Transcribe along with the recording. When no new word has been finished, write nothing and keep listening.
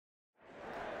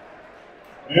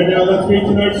And now let's meet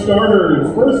tonight's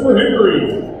starters. First for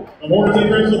Hickory. The Hornets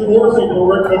entrance of 4 seed for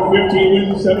a record of 15 wins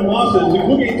and 7 losses,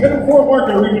 including a 10-4 mark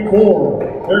in Region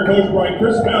 4. Their coach Brian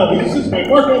Chris Pell, he's assisted by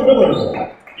Marco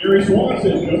Miller, Gary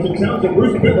Swanson, Justin Townsend,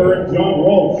 Bruce Pittler, and John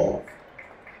Walsh.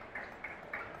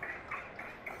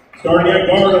 Starting at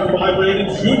guard of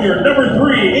 5'8" junior, number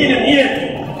 3, Aiden Ian.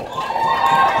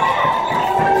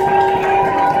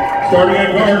 Starting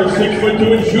at guard of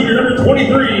 6'2" junior, number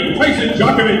 23, Tyson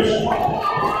Djakovich.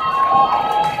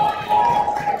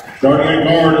 Starting at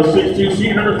guard of 6'2"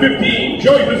 senior, number 15,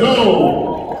 Joey Frazao.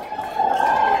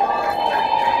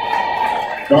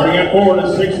 Starting at forward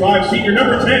of 6'5" senior,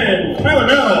 number 10,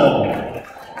 Mele.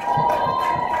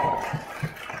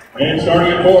 And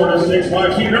starting at forward of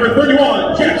 6'5" senior, number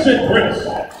 31, Pryts.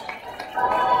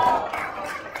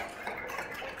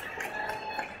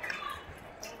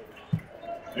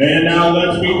 And now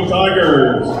let's meet the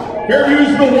Tigers.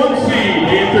 Fairview's the 1 seed.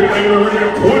 They entered a regular record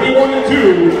of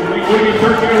 21-2, including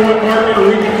 13-1 mark in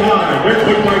Region 5. They're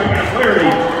coached by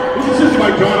Flaherty. This is assisted by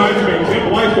John Eisman, Sam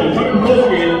Leisel, Tucker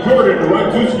Polsky, and Jordan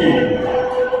Radzuski.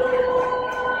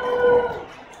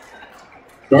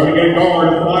 Starting at guard,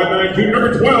 5'9" junior,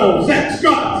 number 12, Zach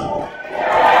Scott.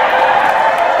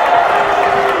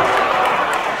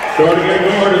 Starting at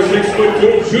guard,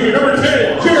 6'2" junior, number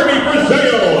 10,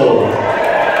 Frazao.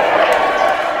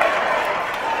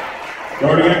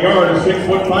 Starting at guard,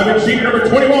 6'5" senior, number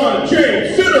 21,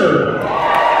 Jay Sitter.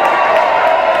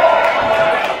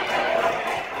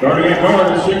 Starting at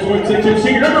guard, 6'6"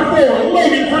 senior, number 4,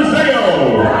 Logan Frazao.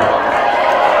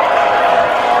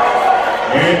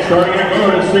 And starting at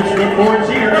guard, 6'4"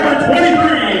 senior, number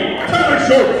 23, Tyler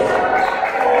Schultz.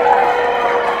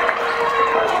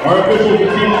 Our officials in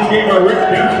this game are Rick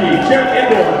Dempsey, Jeff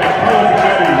Indoor, and Carlos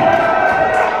Kennedy.